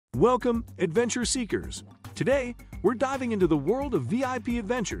Welcome, adventure seekers. Today, we're diving into the world of VIP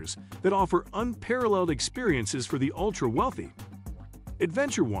adventures that offer unparalleled experiences for the ultra-wealthy.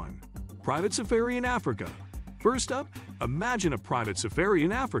 Adventure 1. Private Safari in Africa. First up, imagine a private safari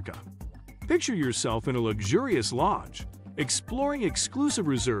in Africa. Picture yourself in a luxurious lodge, exploring exclusive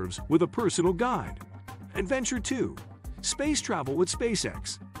reserves with a personal guide. Adventure 2. Space travel with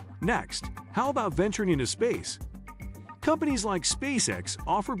SpaceX. Next, how about venturing into space? Companies like SpaceX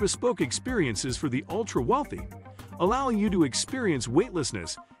offer bespoke experiences for the ultra-wealthy, allowing you to experience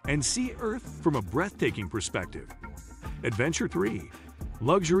weightlessness and see Earth from a breathtaking perspective. Adventure 3.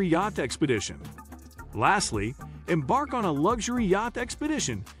 Luxury Yacht Expedition. Lastly, embark on a luxury yacht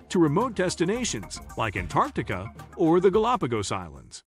expedition to remote destinations like Antarctica or the Galapagos Islands.